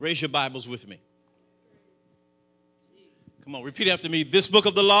Raise your Bibles with me. Come on, repeat after me. This book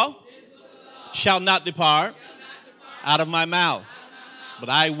of the law shall not depart out of my mouth, but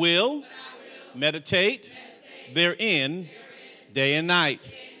I will meditate therein day and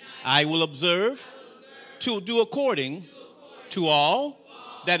night. I will observe to do according to all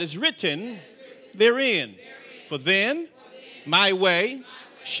that is written therein. For then my way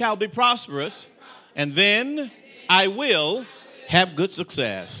shall be prosperous, and then I will have good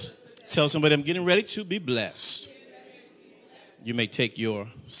success. Tell somebody I'm getting ready to be blessed. You may take your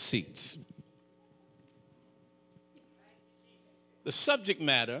seats. The subject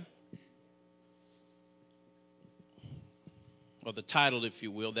matter, or the title, if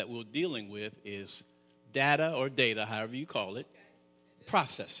you will, that we're dealing with is data or data, however you call it,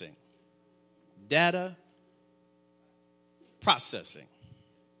 processing. Data processing.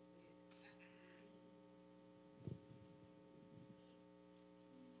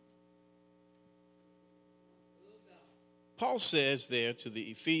 Paul says there to the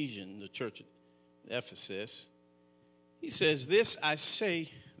Ephesians, the church at Ephesus, he says, "This I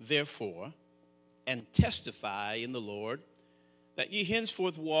say, therefore, and testify in the Lord, that ye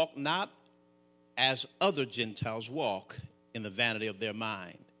henceforth walk not as other Gentiles walk, in the vanity of their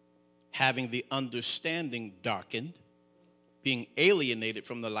mind, having the understanding darkened, being alienated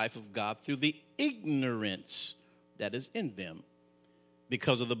from the life of God through the ignorance that is in them,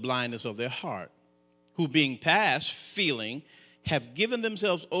 because of the blindness of their heart, who being past feeling have given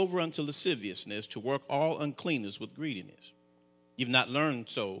themselves over unto lasciviousness, to work all uncleanness with greediness. You've not learned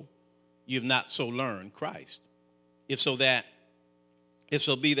so, you've not so learned Christ. If so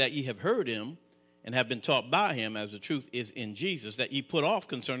be that ye have heard him, and have been taught by him, as the truth is in Jesus, that ye put off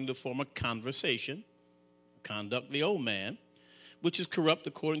concerning the former conversation, conduct the old man, which is corrupt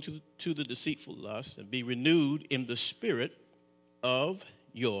according to the deceitful lust, and be renewed in the spirit of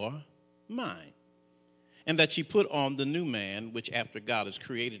your mind. And that ye put on the new man, which after God is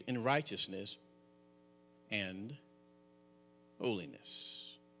created in righteousness and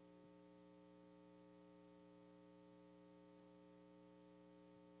holiness."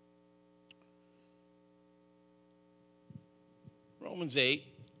 Romans 8,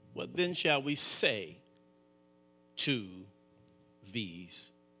 what then shall we say to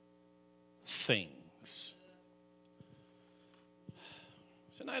these things?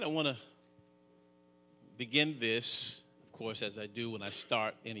 Tonight I want to begin this, of course, as I do when I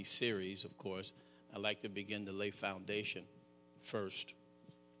start any series, of course, I like to begin to lay foundation first.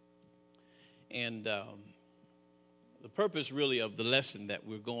 And the purpose really of the lesson that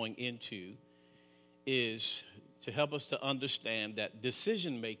we're going into is to help us to understand that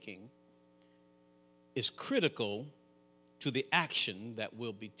decision-making is critical to the action that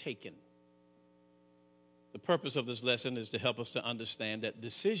will be taken. The purpose of this lesson is to help us to understand that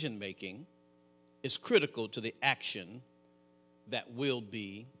decision-making is critical to the action that will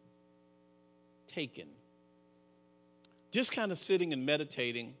be taken. Just kind of sitting and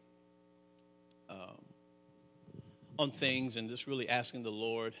meditating on things and just really asking the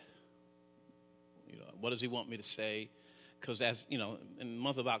Lord, what does he want me to say? Because as you know, in the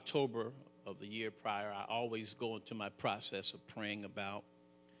month of October of the year prior, I always go into my process of praying about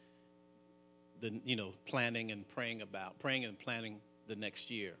planning and planning the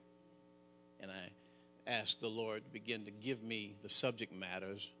next year. And I ask the Lord to begin to give me the subject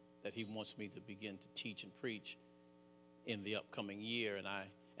matters that he wants me to begin to teach and preach in the upcoming year. And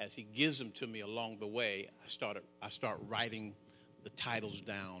as he gives them to me along the way, I start writing the titles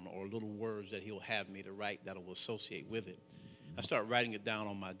down, or little words that he'll have me to write that will associate with it. I start writing it down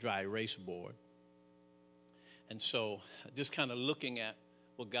on my dry erase board. And so just kind of looking at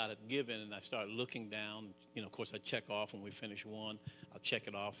what God had given, and I start looking down. Of course, I check off when we finish one. I'll check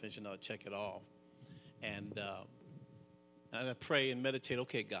it off, finish another, check it off. And I pray and meditate,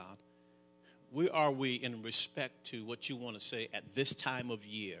 okay, God, where are we in respect to what you want to say at this time of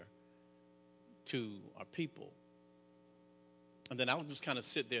year to our people? And then I'll just kind of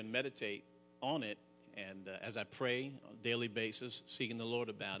sit there and meditate on it. And as I pray on a daily basis, seeking the Lord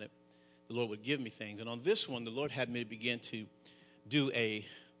about it, the Lord would give me things. And on this one, the Lord had me to begin to do a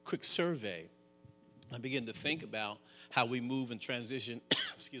quick survey. I began to think about how we move and transition,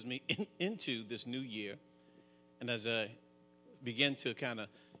 into this new year. And as I began to kind of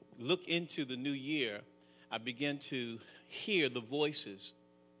look into the new year, I began to hear the voices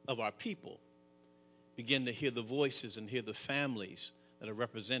of our people. Begin to hear the voices and hear the families that are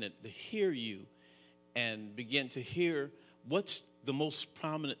represented, to hear you and begin to hear what's the most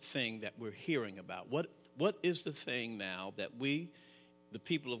prominent thing that we're hearing about. What is the thing now that we, the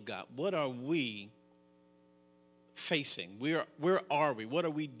people of God, what are we facing? Where are we? What are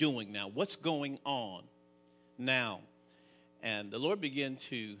we doing now? What's going on now? And the Lord began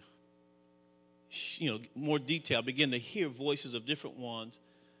to, more detail, begin to hear voices of different ones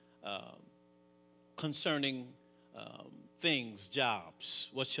concerning things, jobs.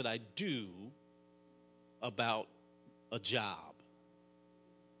 What should I do about a job?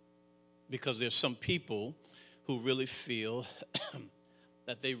 Because there's some people who really feel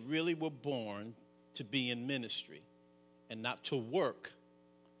that they really were born to be in ministry and not to work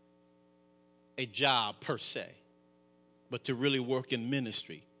a job per se, but to really work in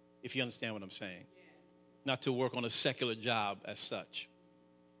ministry, if you understand what I'm saying. Not to work on a secular job as such,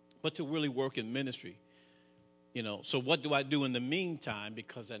 but to really work in ministry. So what do I do in the meantime?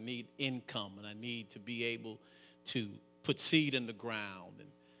 Because I need income and I need to be able to put seed in the ground, and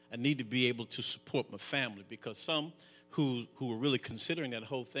I need to be able to support my family, because some who are really considering that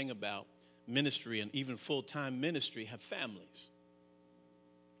whole thing about ministry and even full-time ministry have families.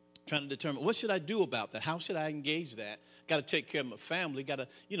 Trying to determine, what should I do about that? How should I engage that? Got to take care of my family. Got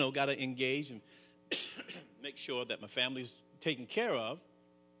to engage and make sure that my family's taken care of.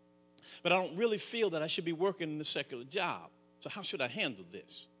 But I don't really feel that I should be working in a secular job. So how should I handle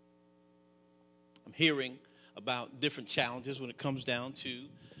this? I'm hearing about different challenges when it comes down to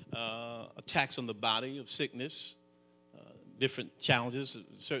attacks on the body of sickness, different challenges.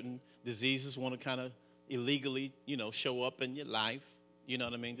 Certain diseases want to kind of illegally, show up in your life. You know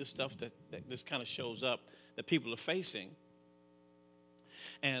what I mean? This stuff that this kind of shows up that people are facing.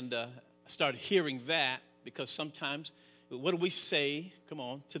 And I started hearing that, because sometimes, what do we say,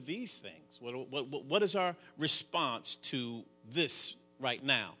 to these things? What is our response to this right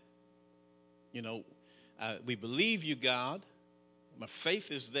now? We believe you, God. My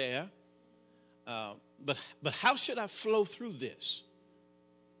faith is there. But how should I flow through this?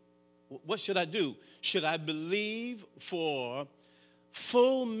 What should I do? Should I believe for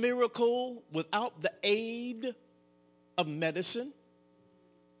full miracle without the aid of medicine?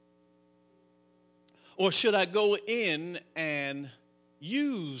 Or should I go in and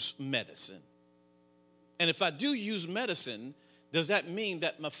use medicine? And if I do use medicine, does that mean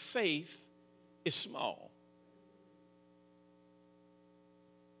that my faith is small?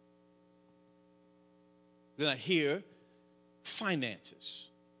 Then I hear finances.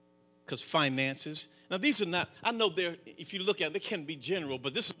 Because finances, now these are not, I know if you look at it, they can be general,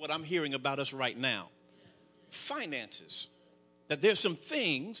 but this is what I'm hearing about us right now. Finances. That there's some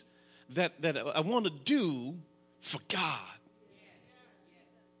things that I want to do for God.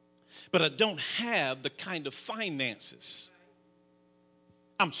 But I don't have the kind of finances.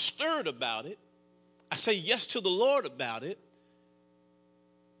 I'm stirred about it. I say yes to the Lord about it.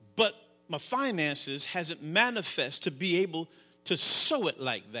 But my finances hasn't manifest to be able to sow it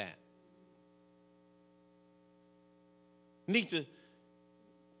like that. Need to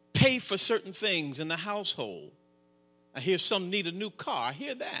pay for certain things in the household. I hear some need a new car. I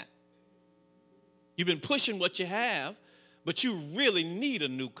hear that. You've been pushing what you have, but you really need a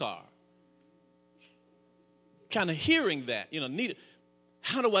new car. Kind of hearing that,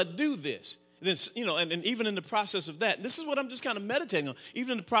 how do I do this? And then, and even in the process of that, this is what I'm just kind of meditating on.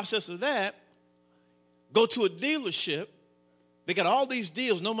 Even in the process of that, go to a dealership. They got all these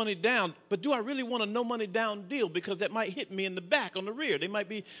deals, no money down. But do I really want a no money down deal? Because that might hit me in the back, on the rear. There might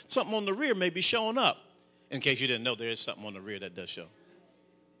be something on the rear may be showing up. In case you didn't know, there is something on the rear that does show.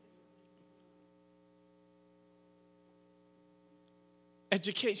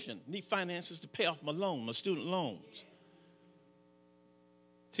 Education. Need finances to pay off my student loans.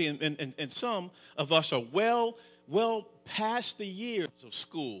 See, and some of us are well past the years of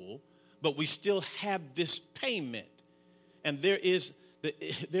school, but we still have this payment. And there is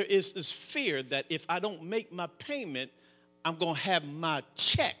this fear that if I don't make my payment, I'm going to have my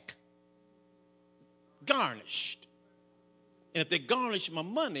check garnished. And if they garnish my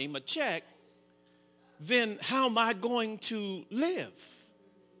money, my check, then how am I going to live?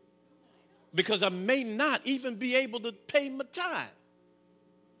 Because I may not even be able to pay my tithe.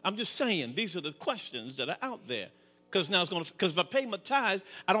 I'm just saying, these are the questions that are out there. Because if I pay my tithe,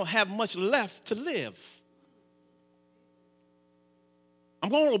 I don't have much left to live. I'm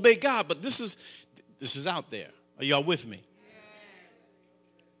going to obey God, but this is out there. Are y'all with me?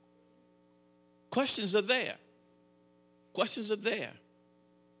 Questions are there. Questions are there.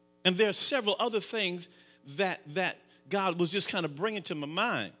 And there are several other things that God was just kind of bringing to my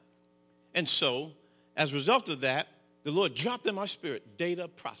mind. And so, as a result of that, the Lord dropped in my spirit data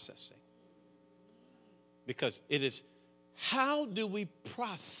processing. Because it is, how do we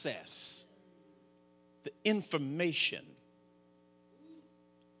process the information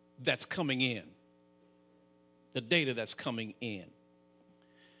that's coming in? the data that's coming in.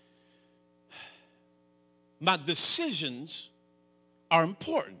 My decisions are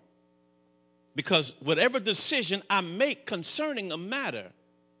important because whatever decision I make concerning a matter,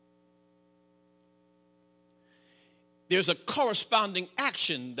 there's a corresponding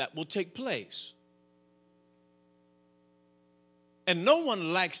action that will take place. And no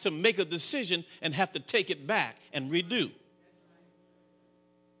one likes to make a decision and have to take it back and redo.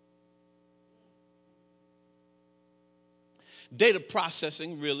 Data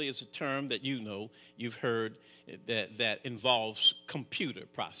processing really is a term that you've heard that involves computer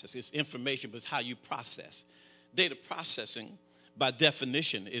process. It's information, but it's how you process. Data processing, by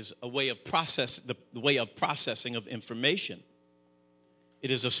definition, is a way of the way of processing of information.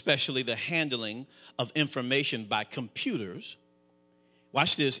 It is especially the handling of information by computers.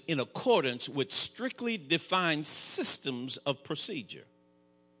 Watch this, in accordance with strictly defined systems of procedure.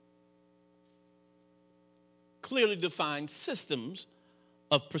 Clearly defined systems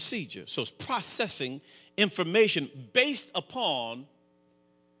of procedure. So it's processing information based upon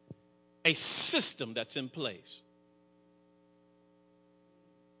a system that's in place.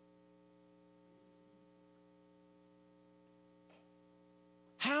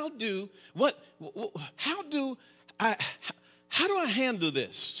 How do I handle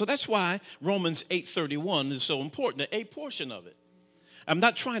this? So that's why Romans 8:31 is so important, the A portion of it. I'm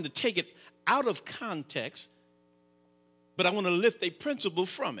not trying to take it out of context, but I want to lift a principle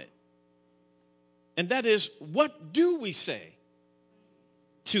from it. And that is, what do we say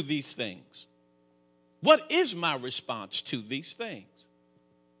to these things? What is my response to these things?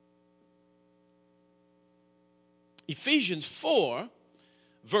 Ephesians 4,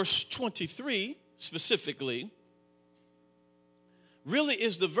 verse 23 specifically, really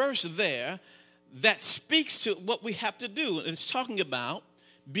is the verse there that speaks to what we have to do. And it's talking about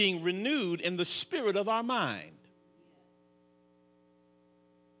being renewed in the spirit of our mind.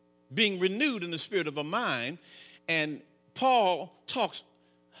 Being renewed in the spirit of our mind. And Paul talks,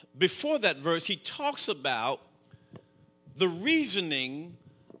 before that verse, he talks about the reasoning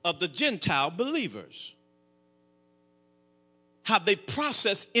of the Gentile believers. How they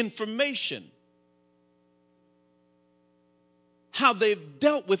process information. How they've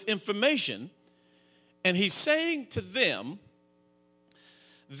dealt with information. And he's saying to them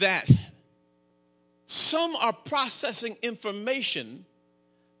that some are processing information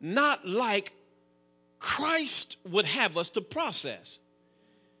not like Christ would have us to process.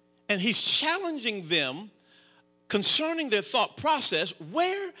 And he's challenging them concerning their thought process.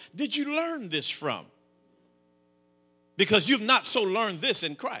 Where did you learn this from? Because you've not so learned this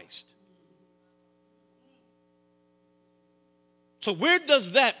in Christ. So where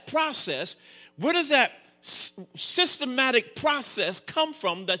does that process, where does that systematic process come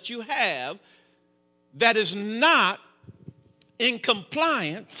from that you have that is not in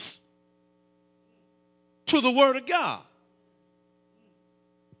compliance to the Word of God?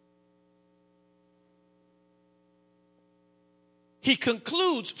 He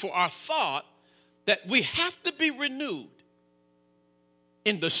concludes for our thought that we have to be renewed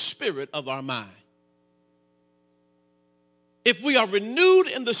in the spirit of our mind. If we are renewed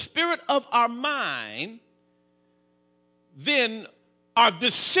in the spirit of our mind, then our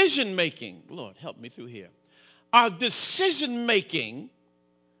decision making, Lord, help me through here. Our decision making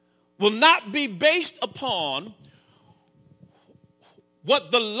will not be based upon what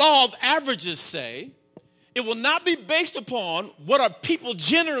the law of averages say. It will not be based upon what are people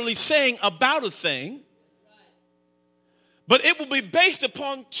generally saying about a thing. But it will be based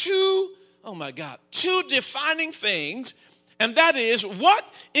upon two defining things. And that is, what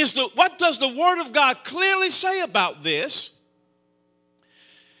does the Word of God clearly say about this?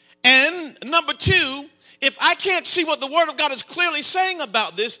 And number two, if I can't see what the Word of God is clearly saying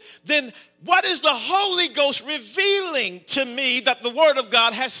about this, then what is the Holy Ghost revealing to me that the Word of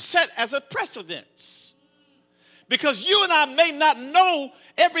God has set as a precedence? Because you and I may not know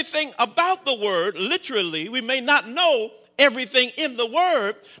everything about the Word, literally. We may not know everything in the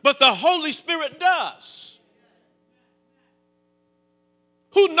Word, but the Holy Spirit does.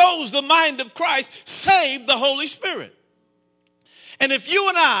 Who knows the mind of Christ save the Holy Spirit? And if you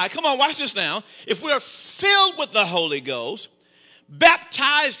and I, come on, watch this now. If we're filled with the Holy Ghost,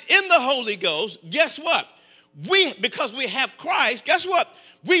 baptized in the Holy Ghost, guess what? Because we have Christ, guess what?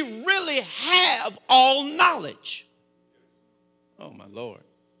 We really have all knowledge. Oh, my Lord.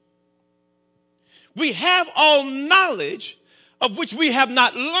 We have all knowledge of which we have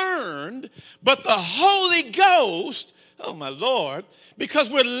not learned, but the Holy Ghost, oh, my Lord, because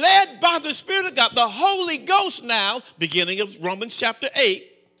we're led by the Spirit of God. The Holy Ghost now, beginning of Romans chapter 8,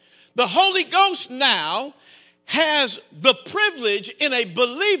 the Holy Ghost now has the privilege in a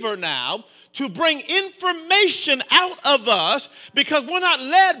believer now to bring information out of us, because we're not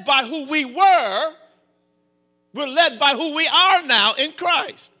led by who we were. We're led by who we are now in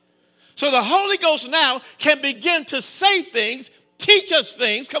Christ. So the Holy Ghost now can begin to say things, teach us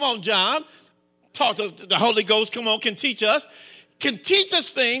things. Come on, John. Talk to the Holy Ghost. Come on, can teach us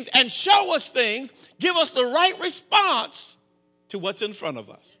things and show us things, give us the right response to what's in front of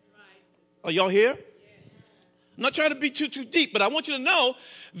us. Are y'all here? I'm not trying to be too deep, but I want you to know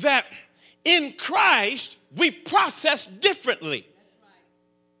that in Christ, we process differently.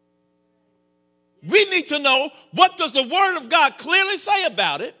 We need to know, what does the Word of God clearly say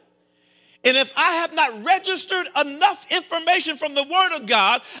about it? And if I have not registered enough information from the Word of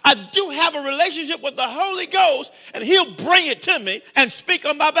God, I do have a relationship with the Holy Ghost, and He'll bring it to me and speak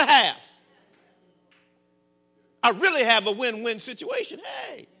on my behalf. I really have a win-win situation.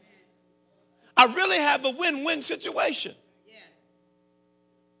 Hey, I really have a win-win situation.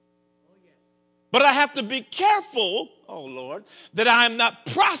 But I have to be careful, oh Lord, that I am not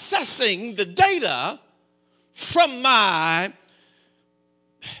processing the data from my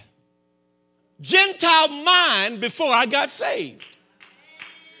Gentile mind before I got saved.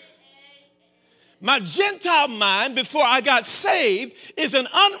 My Gentile mind before I got saved is an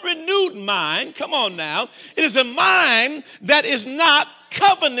unrenewed mind. Come on now. It is a mind that is not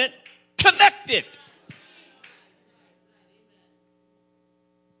covenant connected.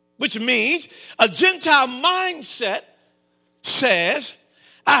 Which means a Gentile mindset says,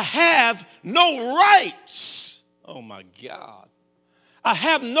 I have no rights. Oh my God. I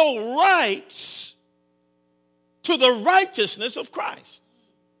have no rights to the righteousness of Christ.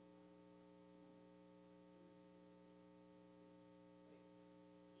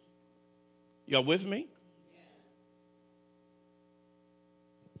 Y'all with me?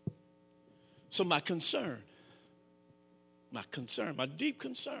 So my deep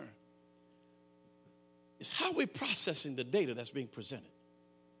concern is how we're processing the data that's being presented.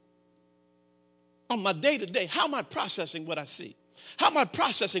 On my day-to-day, how am I processing what I see? How am I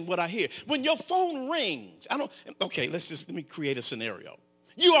processing what I hear? When your phone rings, let me create a scenario.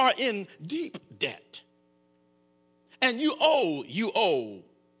 You are in deep debt. And you owe.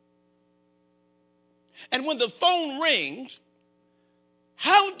 And when the phone rings,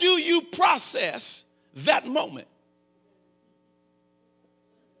 how do you process that moment?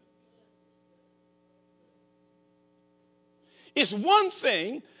 It's one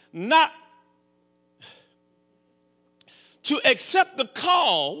thing not to accept the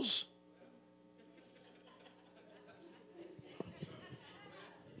calls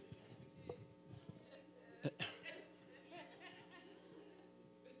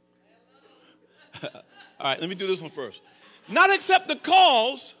all right, let me do this one first. Not accept the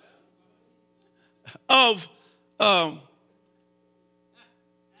calls of what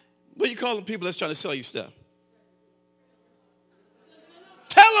do you call them, people that's trying to sell you stuff?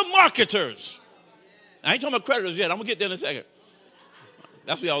 Telemarketers. I ain't talking about creditors yet. I'm going to get there in a second.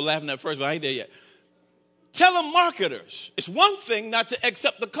 That's what y'all laughing at first, but I ain't there yet. Telemarketers. It's one thing not to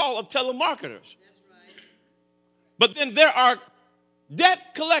accept the call of telemarketers. But then there are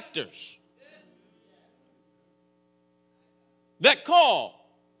debt collectors that call.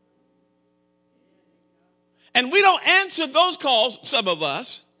 And we don't answer those calls, some of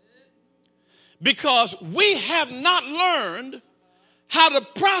us, because we have not learned how to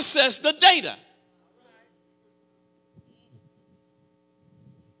process the data.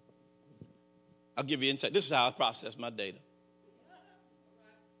 I'll give you insight. This is how I process my data.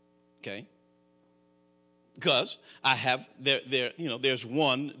 Okay? Because I have there's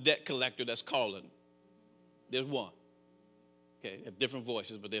one debt collector that's calling. There's one. Okay, have different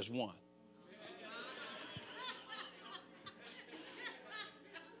voices, but there's one.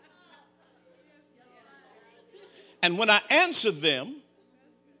 And when I answer them,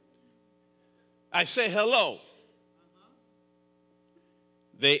 I say hello.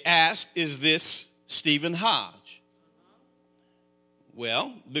 They ask, is this Stephen Hodge?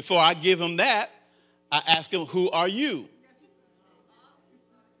 Well, before I give them that, I ask them, who are you?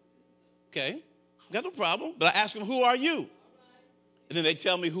 Okay, got no problem. But I ask them, who are you? And then they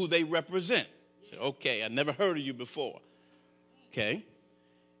tell me who they represent. I say, okay, I never heard of you before. Okay.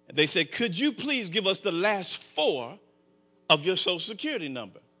 And they say, could you please give us the last 4 of your Social Security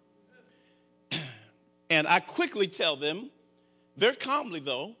number? And I quickly tell them, very calmly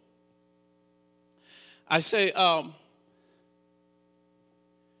though, I say, I'm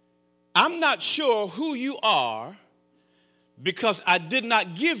not sure who you are because I did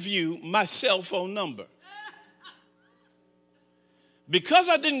not give you my cell phone number. Because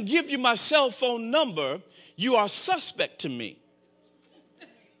I didn't give you my cell phone number, you are suspect to me.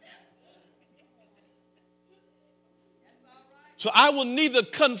 So I will neither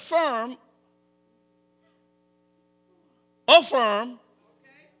confirm, affirm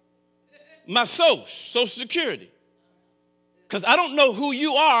my Social Security. Because I don't know who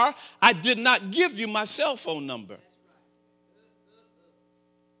you are. I did not give you my cell phone number.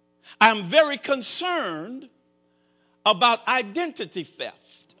 I'm very concerned about identity theft.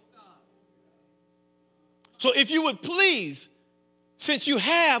 So if you would please, since you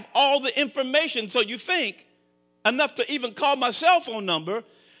have all the information, so you think, enough to even call my cell phone number,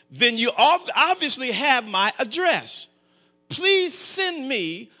 then you obviously have my address. Please send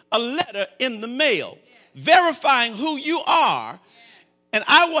me a letter in the mail verifying who you are, and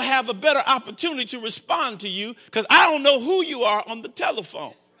I will have a better opportunity to respond to you because I don't know who you are on the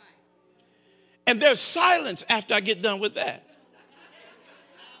telephone. And there's silence after I get done with that.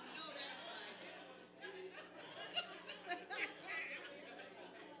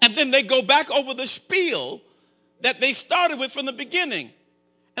 And then they go back over the spiel that they started with from the beginning.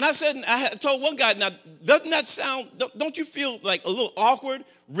 And I told one guy, now, doesn't that sound, don't you feel like a little awkward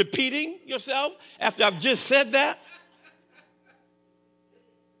repeating yourself after I've just said that?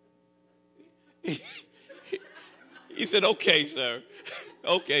 He said, okay, sir.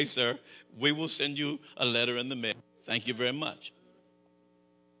 Okay, sir. We will send you a letter in the mail. Thank you very much.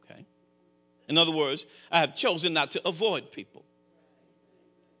 Okay. In other words, I have chosen not to avoid people.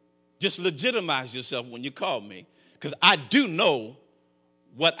 Just legitimize yourself when you call me, because I do know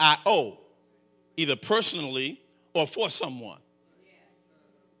what I owe, either personally or for someone.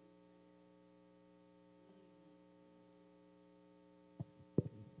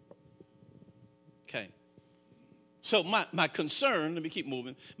 Okay. So my concern, let me keep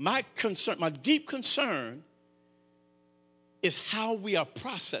moving. My deep concern is how we are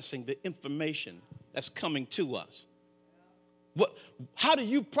processing the information that's coming to us. How do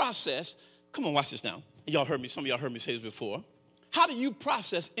you process? Come on, watch this now. Y'all heard me. Some of y'all heard me say this before. How do you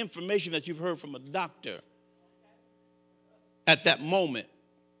process information that you've heard from a doctor at that moment?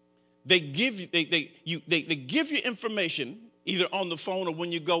 They give you information either on the phone or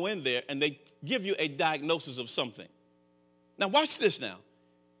when you go in there, and they give you a diagnosis of something. Now watch this now.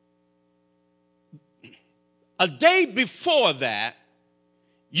 A day before that,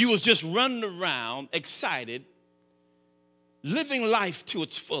 you was just running around excited, living life to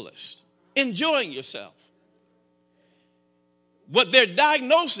its fullest, enjoying yourself. What they're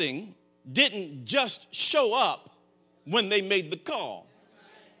diagnosing didn't just show up when they made the call.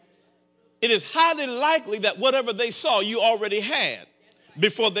 It is highly likely that whatever they saw you already had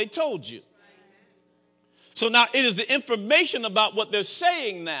before they told you. So now it is the information about what they're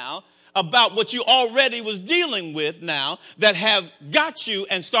saying now, about what you already was dealing with now, that have got you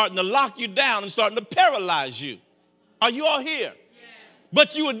and starting to lock you down and starting to paralyze you. Are you all here?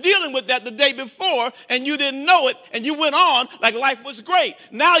 But you were dealing with that the day before, and you didn't know it, and you went on like life was great.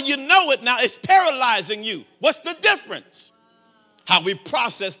 Now you know it. Now it's paralyzing you. What's the difference? How we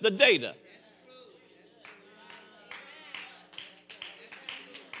process the data.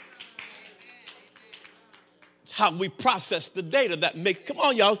 It's how we process the data that makes, come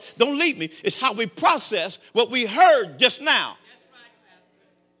on, y'all, don't leave me. It's how we process what we heard just now.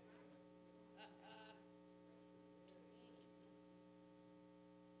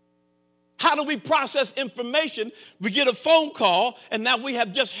 How do we process information? We get a phone call, and now we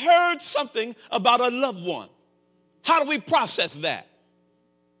have just heard something about a loved one. How do we process that?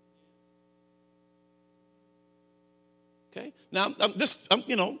 Okay. Now,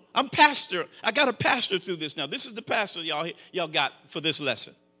 I'm pastor. I got a pastor through this now. This is the pastor y'all got for this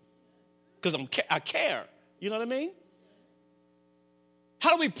lesson, because I care. You know what I mean?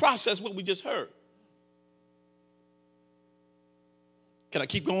 How do we process what we just heard? Can I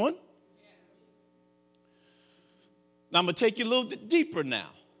keep going? Now, I'm going to take you a little bit deeper now.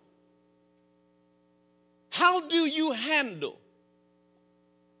 How do you handle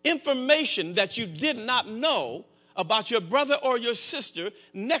information that you did not know about your brother or your sister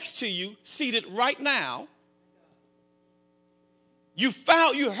next to you, seated right now? You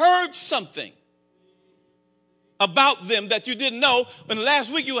heard something about them that you didn't know, and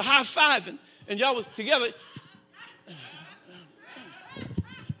last week you were high-fiving, and y'all was together.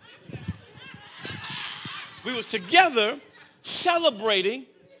 We was together, celebrating,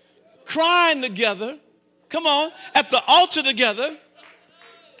 crying together. Come on, at the altar together.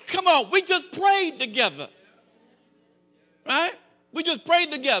 Come on, we just prayed together. Right? We just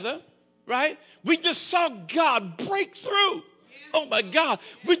prayed together, right? We just saw God break through. Oh my God.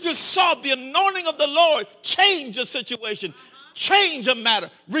 We just saw the anointing of the Lord change the situation. change a matter,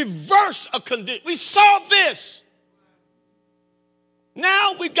 reverse a condition. We saw this.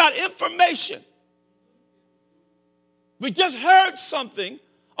 Now we've got information. We just heard something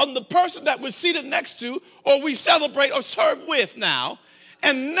on the person that we're seated next to, or we celebrate or serve with now.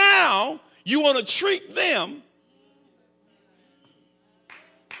 And now you want to treat them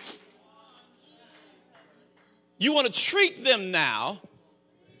now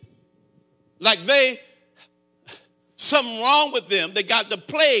like something wrong with them. They got the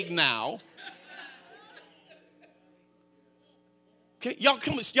plague now. Okay, y'all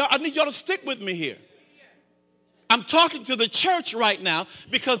I need y'all to stick with me here. I'm talking to the church right now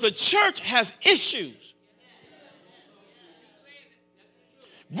because the church has issues.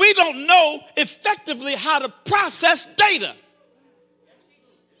 We don't know effectively how to process data.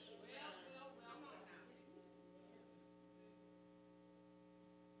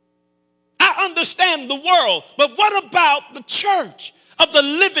 I understand the world, but what about the church of the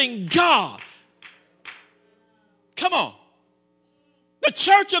living God? Come on. The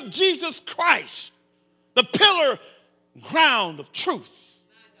church of Jesus Christ, the pillar ground of truth.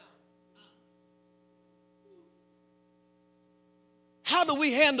 How do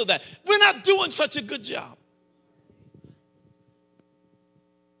we handle that? We're not doing such a good job.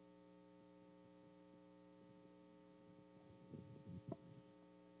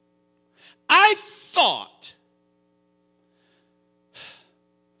 I thought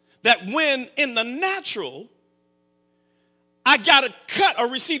that when in the natural I got a cut or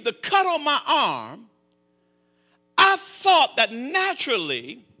received a cut on my arm, I thought that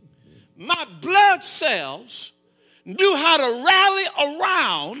naturally my blood cells knew how to rally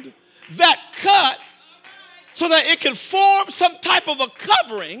around that cut so that it could form some type of a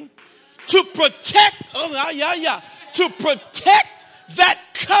covering to protect, to protect that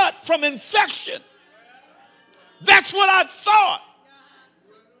cut from infection. That's what I thought.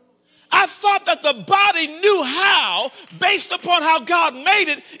 I thought that the body knew how, based upon how God made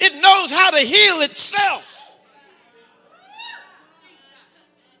it, it knows how to heal itself.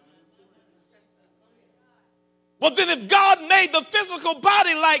 Well, then if God made the physical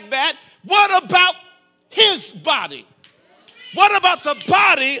body like that, what about his body? What about the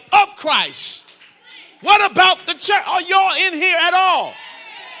body of Christ? What about the church? Are y'all in here at all?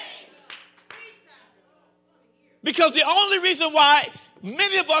 Because the only reason why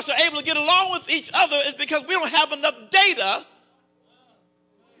many of us are able to get along with each other is because we don't have enough data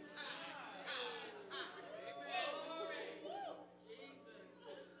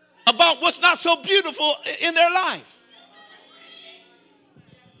about what's not so beautiful in their life.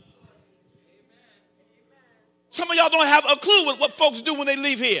 Some of y'all don't have a clue with what folks do when they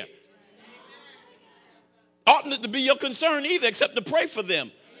leave here. Oughtn't to be your concern either, except to pray for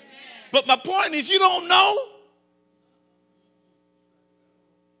them. But my point is, you don't know.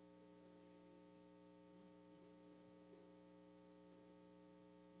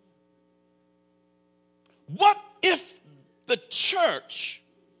 What if the church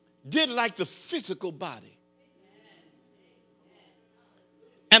did like the physical body?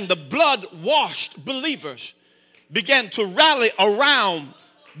 And the blood-washed believers began to rally around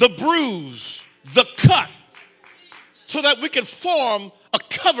the bruise, the cut, so that we could form a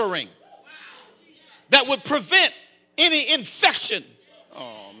covering that would prevent any infection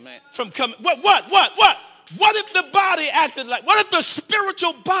from coming. What? What if the body acted like, what if the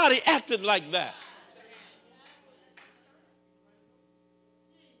spiritual body acted like that?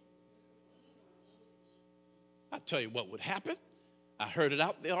 I'll tell you what would happen. I heard it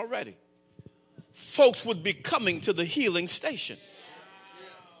out there already. Folks would be coming to the healing station.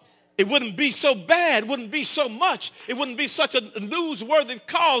 It wouldn't be so bad, wouldn't be so much. It wouldn't be such a newsworthy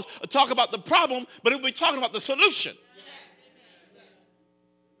cause to talk about the problem, but it would be talking about the solution.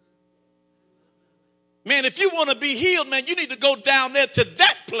 Man, if you want to be healed, man, you need to go down there to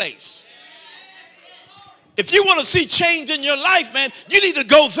that place. If you want to see change in your life, man, you need to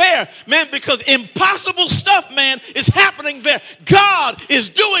go there, man, because impossible stuff, man, is happening there. God is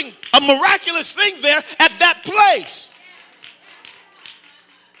doing a miraculous thing there at that place.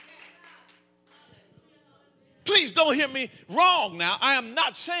 Please don't hear me wrong now. I am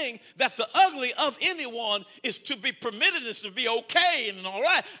not saying that the ugly of anyone is to be permitted, is to be okay and all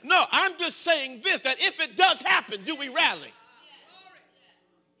right. No, I'm just saying this, that if it does happen, do we rally?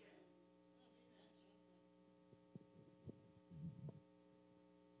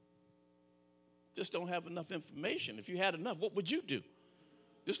 Just don't have enough information. If you had enough, what would you do?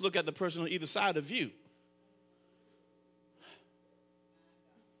 Just look at the person on either side of you.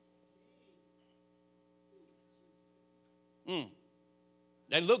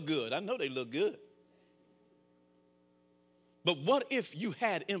 They look good. I know they look good. But what if you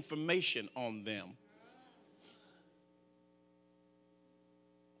had information on them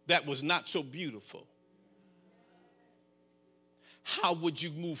that was not so beautiful? How would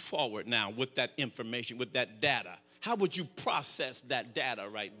you move forward now with that information, with that data? How would you process that data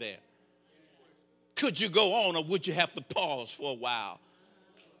right there? Could you go on, or would you have to pause for a while?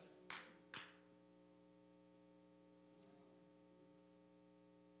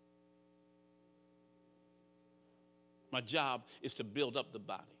 My job is to build up the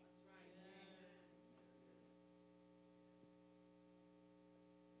body.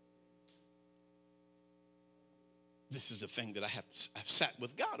 This is the thing that I've sat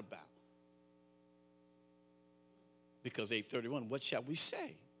with God about. Because 8:31, what shall we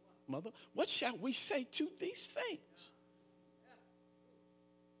say, mother? What shall we say to these things?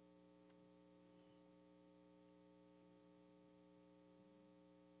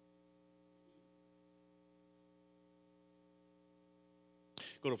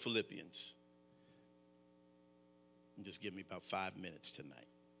 Go to Philippians. And just give me about 5 minutes tonight.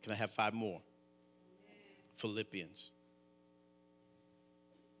 Can I have 5 more? Philippians.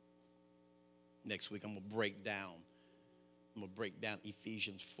 Next week I'm going to break down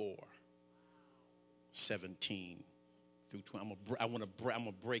Ephesians 4:17 through 20. I'm going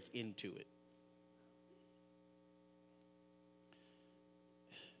to break into it.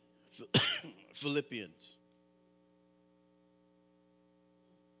 Philippians.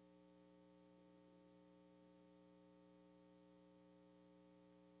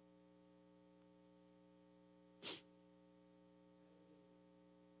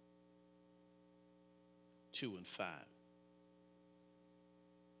 Two and 5.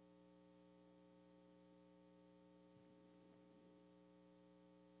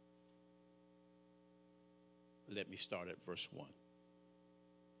 Let me start at verse 1.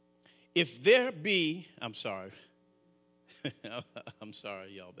 If there be, I'm sorry. I'm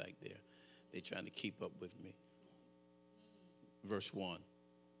sorry, y'all back there. They're trying to keep up with me. Verse 1.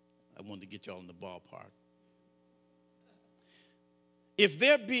 I wanted to get y'all in the ballpark. If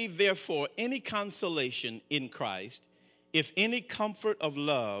there be therefore any consolation in Christ, if any comfort of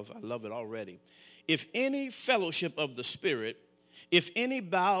love, I love it already, if any fellowship of the Spirit, if any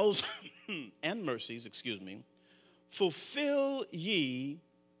bowels and mercies, fulfill ye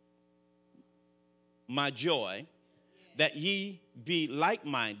my joy, that ye be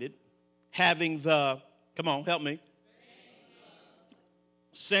like-minded, having the, come on, help me,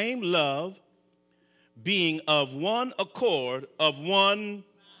 same love, being of one accord, of one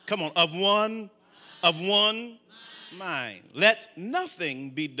mind. Let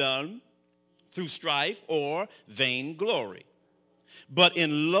nothing be done through strife or vain glory, but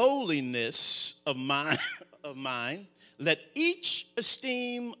in lowliness of mind, let each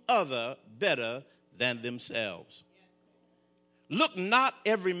esteem other better than themselves. Look not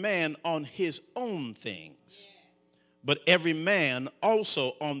every man on his own things, but every man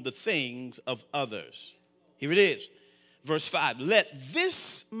also on the things of others. Here it is, verse 5. Let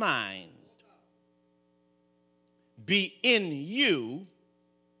this mind be in you,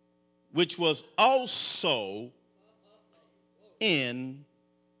 which was also in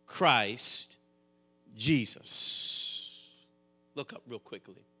Christ Jesus. Look up real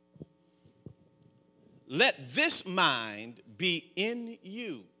quickly. Let this mind be in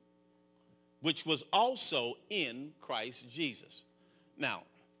you, which was also in Christ Jesus. Now,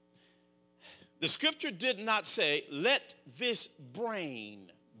 the scripture did not say, let this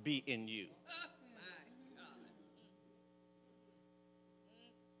brain be in you.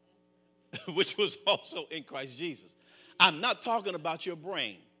 Which was also in Christ Jesus. I'm not talking about your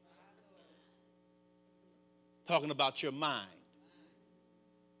brain. Talking about your mind.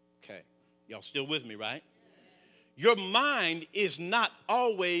 Okay. Y'all still with me, right? Your mind is not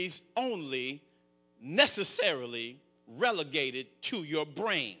always only necessarily relegated to your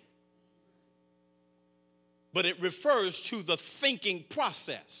brain, but it refers to the thinking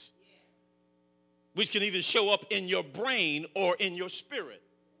process, which can either show up in your brain or in your spirit.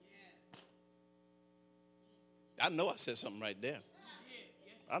 I know I said something right there.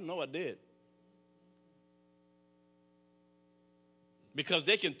 I know I did. Because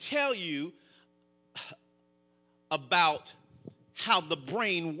they can tell you about how the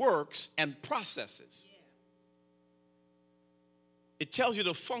brain works and processes. It tells you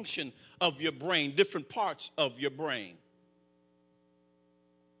the function of your brain, different parts of your brain.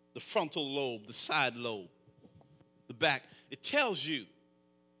 The frontal lobe, the side lobe, the back. It tells you.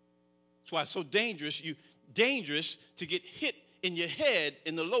 That's why it's so dangerous to get hit in your head,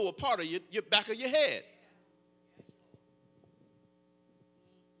 in the lower part of your back of your head.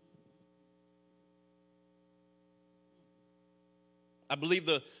 I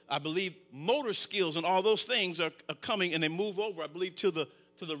believe motor skills and all those things are coming, and they move over, I believe, to the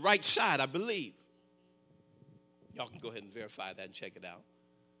right side, I believe. Y'all can go ahead and verify that and check it out.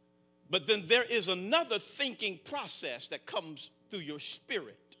 But then there is another thinking process that comes through your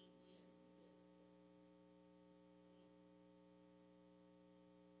spirit.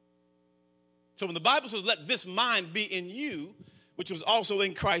 So when the Bible says, let this mind be in you, which was also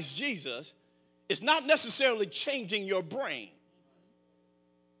in Christ Jesus, it's not necessarily changing your brain,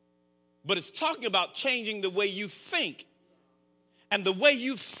 but it's talking about changing the way you think. And the way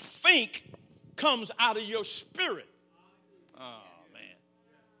you think comes out of your spirit. Oh, man.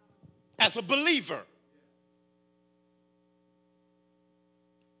 As a believer.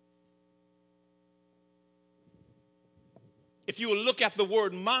 If you will look at the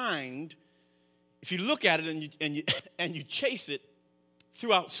word mind, if you look at it and you chase it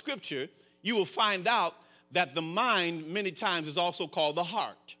throughout Scripture, you will find out that the mind many times is also called the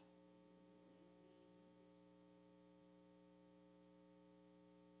heart.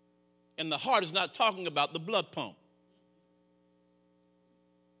 And the heart is not talking about the blood pump,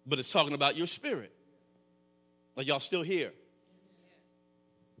 but it's talking about your spirit. Are y'all still here?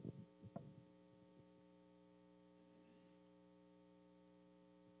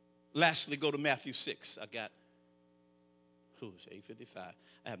 Lastly, go to Matthew 6. I got, it's 8:55.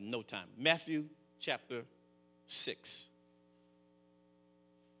 I have no time. Matthew chapter 6.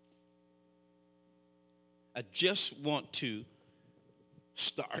 I just want to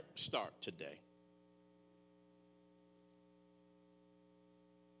start today.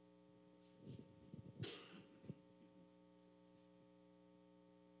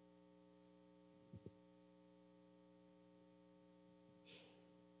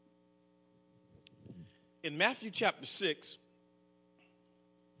 In Matthew chapter 6,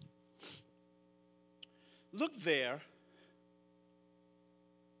 look there.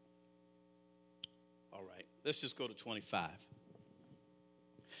 All right, let's just go to 25.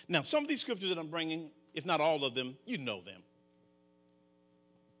 Now, some of these scriptures that I'm bringing, if not all of them, you know them.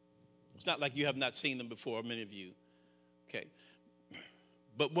 It's not like you have not seen them before, many of you. Okay.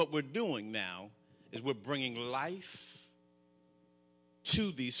 But what we're doing now is we're bringing life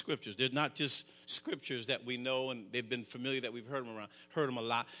to these scriptures. They're not just scriptures that we know and they've been familiar, that we've heard them a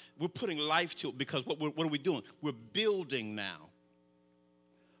lot. We're putting life to it because what are we doing? We're building now.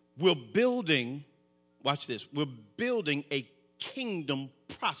 We're building, watch this, we're building a kingdom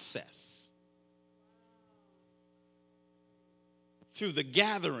process through the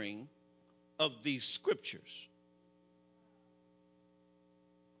gathering of these scriptures.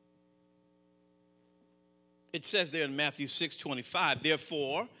 It says there in Matthew 6:25,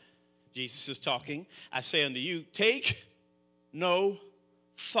 therefore, Jesus is talking, I say unto you, take no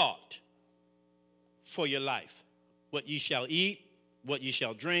thought for your life, what ye shall eat, what ye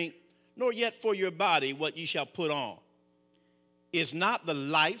shall drink, nor yet for your body, what ye shall put on. Is not the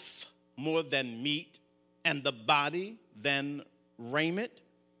life more than meat, and the body than raiment?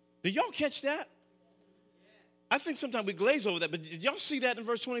 Did y'all catch that? I think sometimes we glaze over that, but did y'all see that in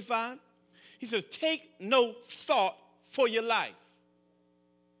verse 25? He says, take no thought for your life.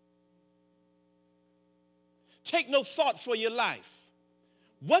 Take no thought for your life.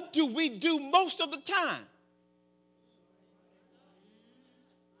 What do we do most of the time?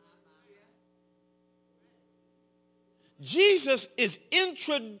 Jesus is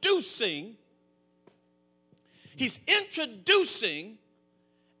introducing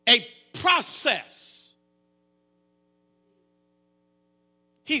a process.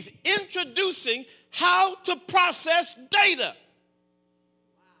 He's introducing how to process data.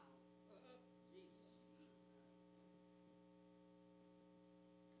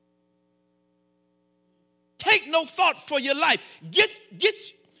 Take no thought for your life. Get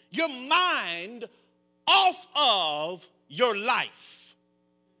your mind off of your life.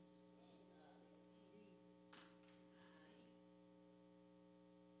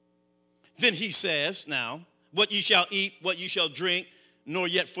 Then he says, now, what you shall eat, what you shall drink, nor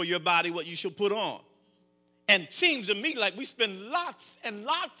yet for your body what you shall put on. And it seems to me like we spend lots and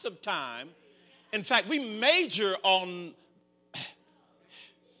lots of time. In fact, we major on,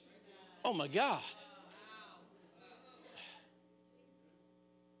 oh my God.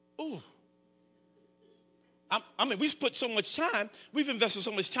 Ooh. I mean, we've put so much time, we've invested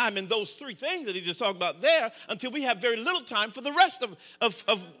so much time in those three things that he just talked about there until we have very little time for the rest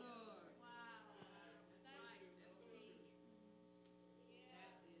of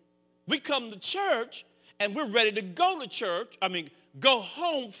we come to church and we're ready to go to church, go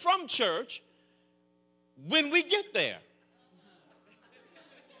home from church when we get there.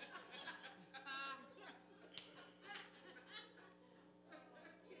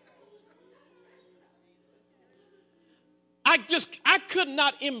 I could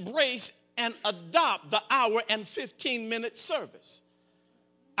not embrace and adopt the hour and 15-minute service.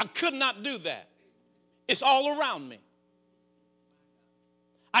 I could not do that. It's all around me.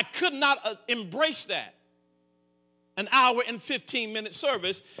 I could not embrace that. An hour and 15-minute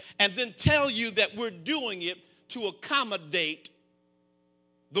service and then tell you that we're doing it to accommodate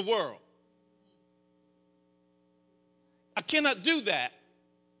the world. I cannot do that.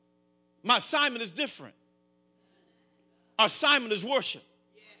 My assignment is different. Our assignment is worship.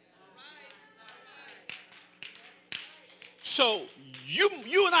 So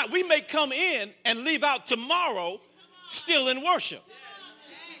you and I, we may come in and leave out tomorrow still in worship.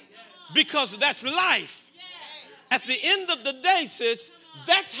 Because that's life. At the end of the day, sis,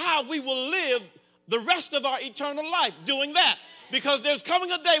 that's how we will live the rest of our eternal life, doing that. Because there's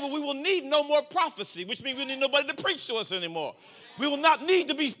coming a day where we will need no more prophecy, which means we need nobody to preach to us anymore. We will not need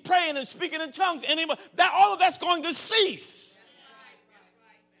to be praying and speaking in tongues anymore. All of that's going to cease.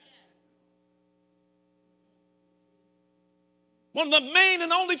 One of the main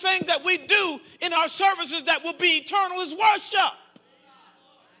and only things that we do in our services that will be eternal is worship.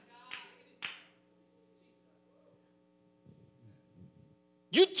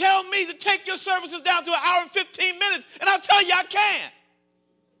 You tell me to take your services down to an hour and 15 minutes, and I'll tell you I can.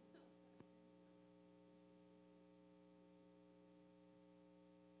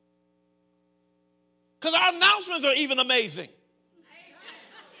 Because our announcements are even amazing.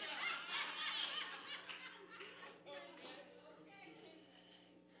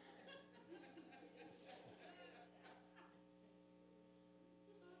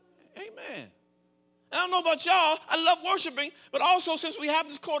 Amen. I don't know about y'all. I love worshiping, but also since we have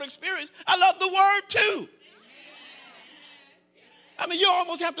this court experience, I love the word too. I mean, you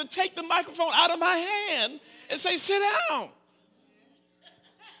almost have to take the microphone out of my hand and say, sit down.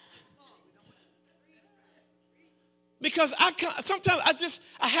 Because sometimes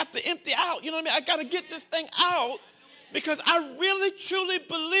I have to empty out. You know what I mean? I got to get this thing out because I really, truly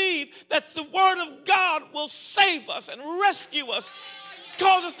believe that the word of God will save us and rescue us.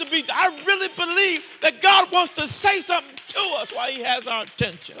 Cause us to be. I really believe that God wants to say something to us while he has our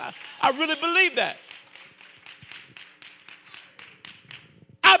attention. I really believe that.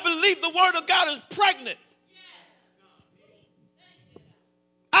 I believe the word of God is pregnant.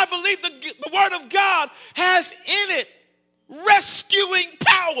 I believe the word of God has in it rescuing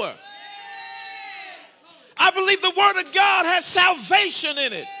power. I believe the word of God has salvation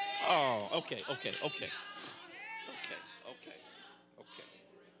in it. Oh, okay.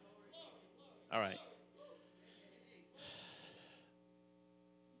 All right.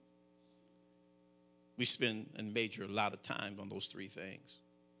 We spend and major a lot of time on those three things.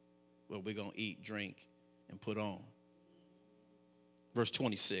 Well, we're going to eat, drink, and put on. Verse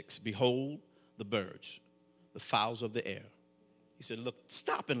 26, behold the birds, the fowls of the air. He said, look,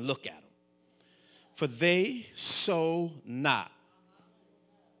 stop and look at them. For they sow not.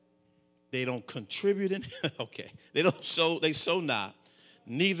 They don't contribute in. Okay. They sow not,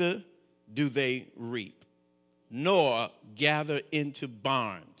 neither do they reap, nor gather into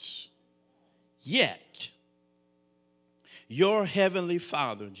barns. Yet your heavenly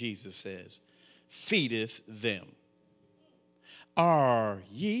Father, Jesus says, feedeth them. Are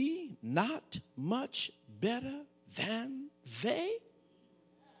ye not much better than they?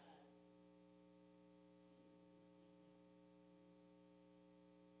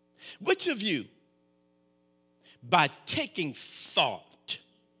 Which of you, by taking thought,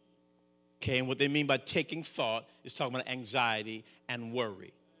 okay, and what they mean by taking thought is talking about anxiety and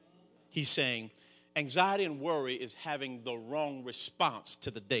worry. He's saying anxiety and worry is having the wrong response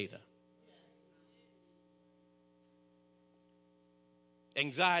to the data.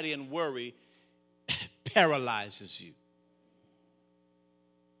 Anxiety and worry paralyzes you.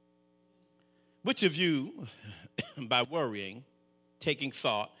 Which of you, by worrying, taking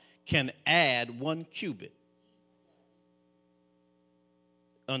thought, can add 1 cubit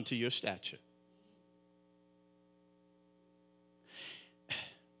unto your stature?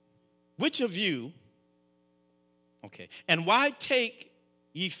 Which of you, okay, and why take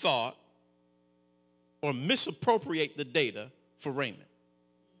ye thought or misappropriate the data for raiment?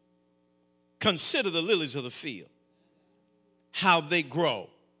 Consider the lilies of the field, how they grow.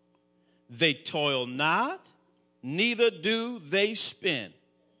 They toil not, neither do they spin.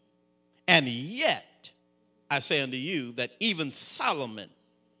 And yet, I say unto you that even Solomon,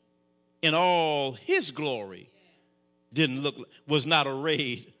 in all his glory, was not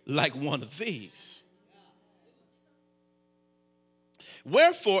arrayed like one of these.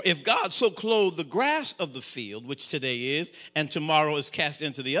 Wherefore, if God so clothe the grass of the field, which today is, and tomorrow is cast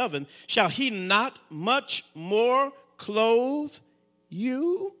into the oven, shall he not much more clothe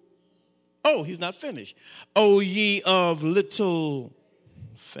you. Oh, he's not finished. O ye of little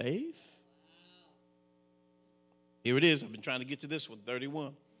faith. Here it is. I've been trying to get to this one,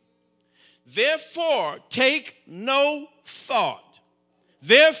 31. Therefore, take no thought.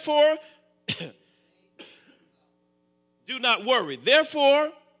 Therefore, do not worry. Therefore,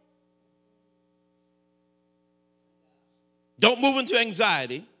 don't move into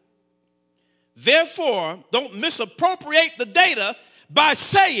anxiety. Therefore, don't misappropriate the data by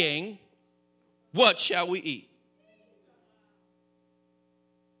saying, what shall we eat?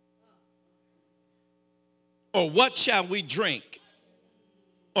 Or what shall we drink?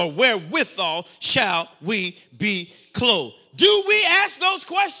 Or wherewithal shall we be clothed? Do we ask those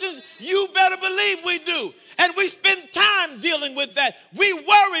questions? You better believe we do. And we spend time dealing with that. We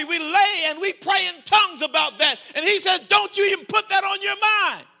worry, we lay, and we pray in tongues about that. And he says, don't you even put that on your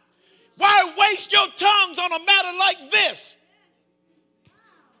mind. Why waste your tongues on a matter like this?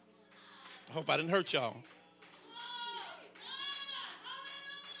 I hope I didn't hurt y'all.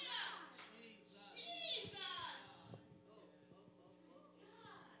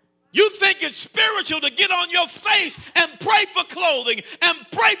 You think it's spiritual to get on your face and pray for clothing and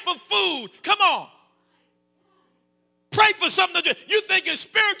pray for food. Come on. Pray for something to do. You think it's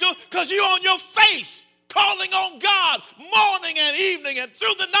spiritual because you're on your face calling on God morning and evening and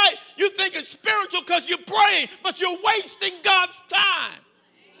through the night. You think it's spiritual because you're praying, but you're wasting God's time.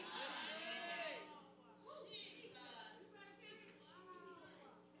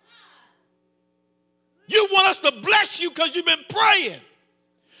 You want us to bless you because you've been praying.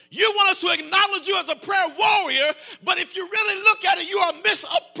 You want us to acknowledge you as a prayer warrior, but if you really look at it, you are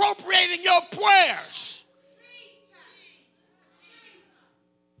misappropriating your prayers.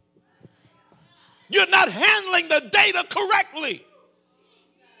 You're not handling the data correctly.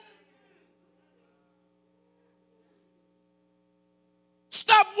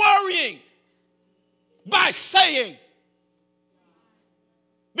 Stop worrying by saying.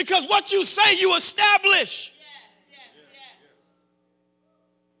 Because what you say, you establish.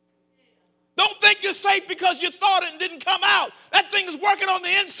 Don't think you're safe because you thought it and didn't come out. That thing is working on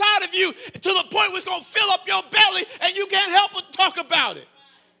the inside of you to the point where it's going to fill up your belly and you can't help but talk about it.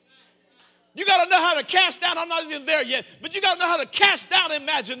 You got to know how to cast down. I'm not even there yet, but you got to know how to cast down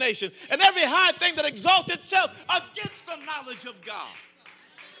imagination and every high thing that exalts itself against the knowledge of God.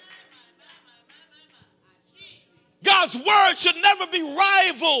 God's word should never be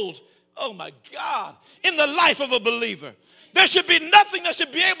rivaled, oh my God, in the life of a believer. There should be nothing that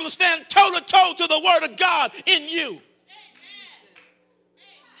should be able to stand toe-to-toe to the word of God in you.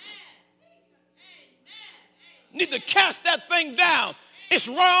 You need to cast that thing down. It's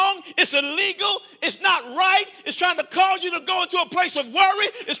wrong. It's illegal. It's not right. It's trying to cause you to go into a place of worry.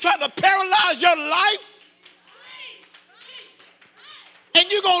 It's trying to paralyze your life.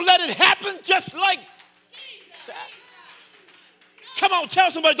 And you're going to let it happen just like that. Come on, tell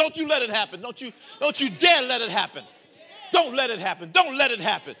somebody, don't you let it happen. Don't you dare let it happen. Don't let it happen. Don't let it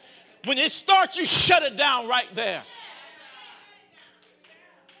happen. When it starts, you shut it down right there.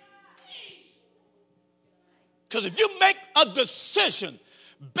 Because if you make a decision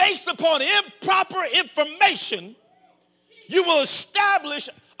based upon improper information, you will establish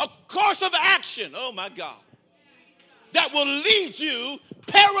a course of action, oh my God, that will lead you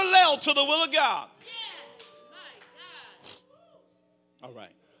parallel to the will of God. All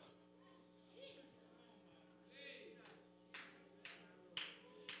right.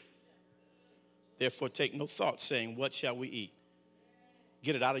 Therefore, take no thought, saying, what shall we eat?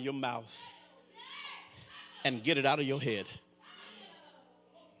 Get it out of your mouth and get it out of your head.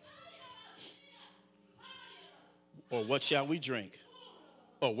 Or what shall we drink?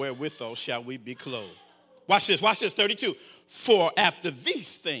 Or wherewithal shall we be clothed? Watch this, 32. For after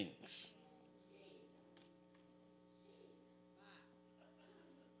these things,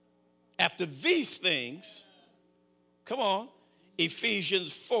 come on,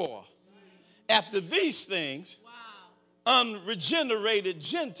 Ephesians 4. After these things, unregenerated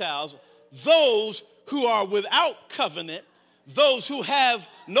Gentiles, those who are without covenant, those who have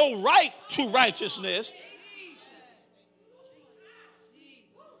no right to righteousness.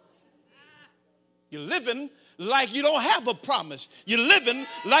 You're living like you don't have a promise. You're living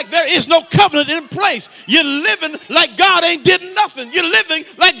like there is no covenant in place. You're living like God ain't did nothing. You're living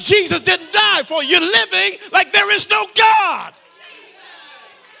like Jesus didn't die for you. You're living like there is no God.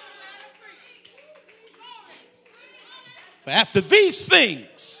 For after these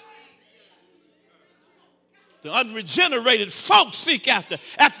things, the unregenerated folks seek after.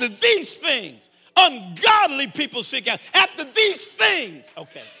 After these things, ungodly people seek after. After these things.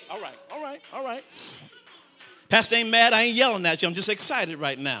 Okay, all right. Pastor ain't mad. I ain't yelling at you. I'm just excited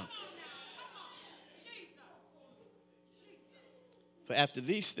right now. For after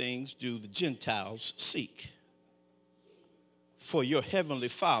these things do the Gentiles seek. For your heavenly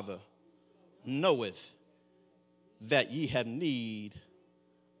Father knoweth that ye have need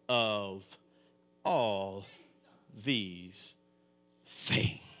of all these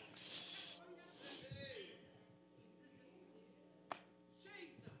things.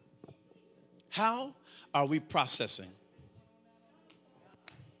 How are we processing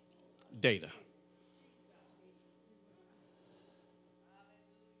data?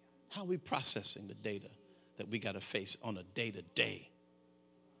 How are we processing the data that we got to face on a day-to-day?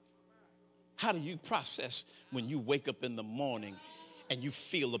 How do you process when you wake up in the morning and you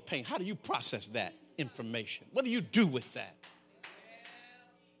feel the pain? How do you process that information? What do you do with that?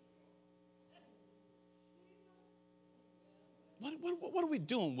 What are we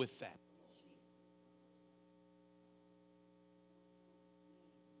doing with that?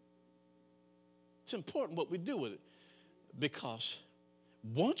 It's important what we do with it, because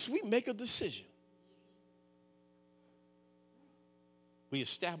once we make a decision, we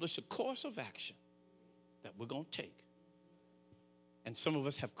establish a course of action that we're going to take. And some of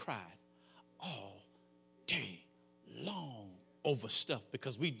us have cried all day long over stuff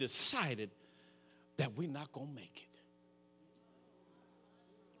because we decided that we're not going to make it.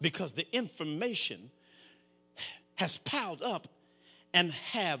 Because the information has piled up and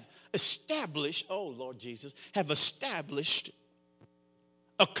have established, oh Lord Jesus, have established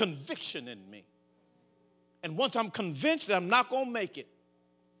a conviction in me. And once I'm convinced that I'm not going to make it,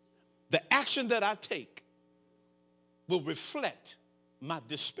 the action that I take will reflect my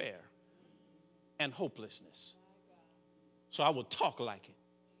despair and hopelessness. So I will talk like it.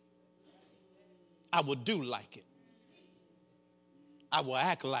 I will do like it. I will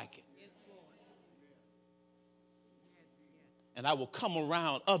act like it. And I will come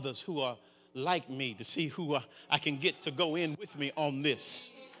around others who are like me to see who I can get to go in with me on this,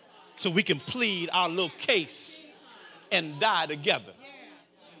 so we can plead our little case and die together.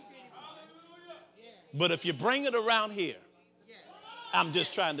 But if you bring it around here, I'm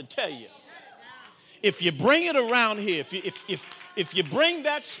just trying to tell you, if you bring it around here, if you bring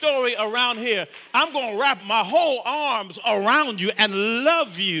that story around here, I'm going to wrap my whole arms around you and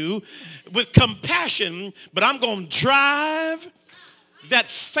love you with compassion, but I'm going to drive that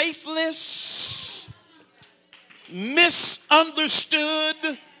faithless,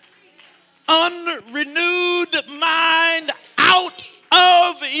 misunderstood, unrenewed mind out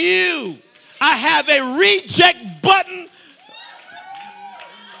of you. I have a reject button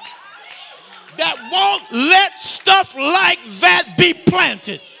that won't let stuff like that be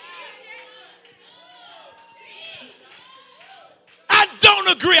planted. I don't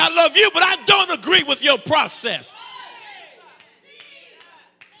agree. I love you, but I don't agree with your process.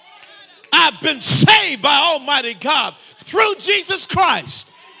 I've been saved by Almighty God through Jesus Christ.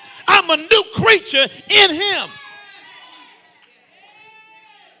 I'm a new creature in Him.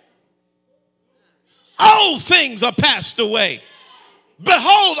 Old things are passed away.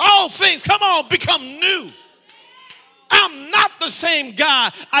 Behold, all things, come on, become new. I'm not the same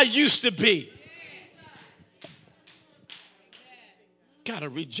guy I used to be. Got a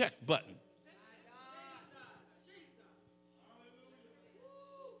reject button.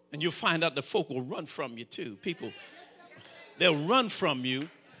 And you'll find out the folk will run from you too. People, they'll run from you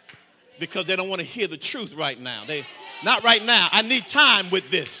because they don't want to hear the truth right now. Not right now. I need time with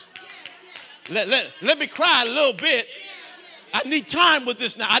this. Let me cry a little bit. I need time with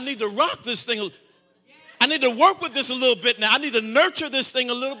this now. I need to rock this thing. I need to work with this a little bit now. I need to nurture this thing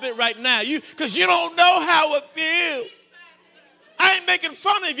a little bit right now. Because you don't know how it feels. I ain't making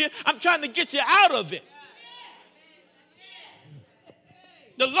fun of you. I'm trying to get you out of it.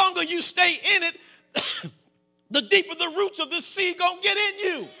 The longer you stay in it, the deeper the roots of the sea gonna get in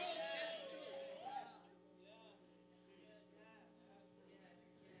you.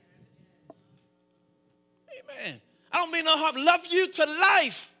 Amen. I don't mean no harm. Love you to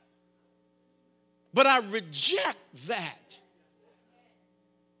life. But I reject that.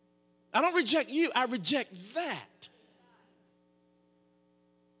 I don't reject you. I reject that.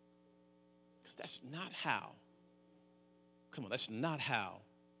 Because that's not how. Come on, that's not how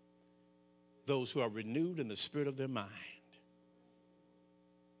those who are renewed in the spirit of their mind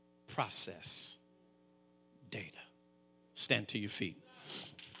process data. Stand to your feet.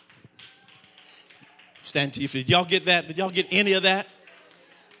 Stand to your feet. Did y'all get that? Did y'all get any of that?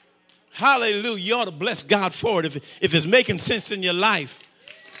 Hallelujah. You ought to bless God for it if it's making sense in your life.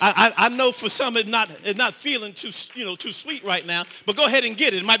 I know for some it's not feeling too sweet right now, but go ahead and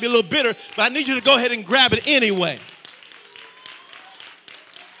get it. It might be a little bitter, but I need you to go ahead and grab it anyway.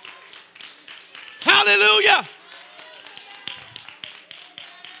 Hallelujah.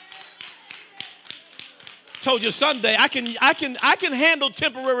 Told you Sunday, I can handle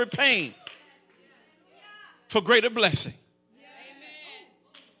temporary pain for greater blessing.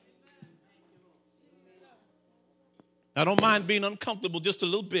 I don't mind being uncomfortable just a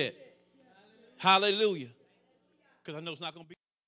little bit. Hallelujah. Because I know it's not going to be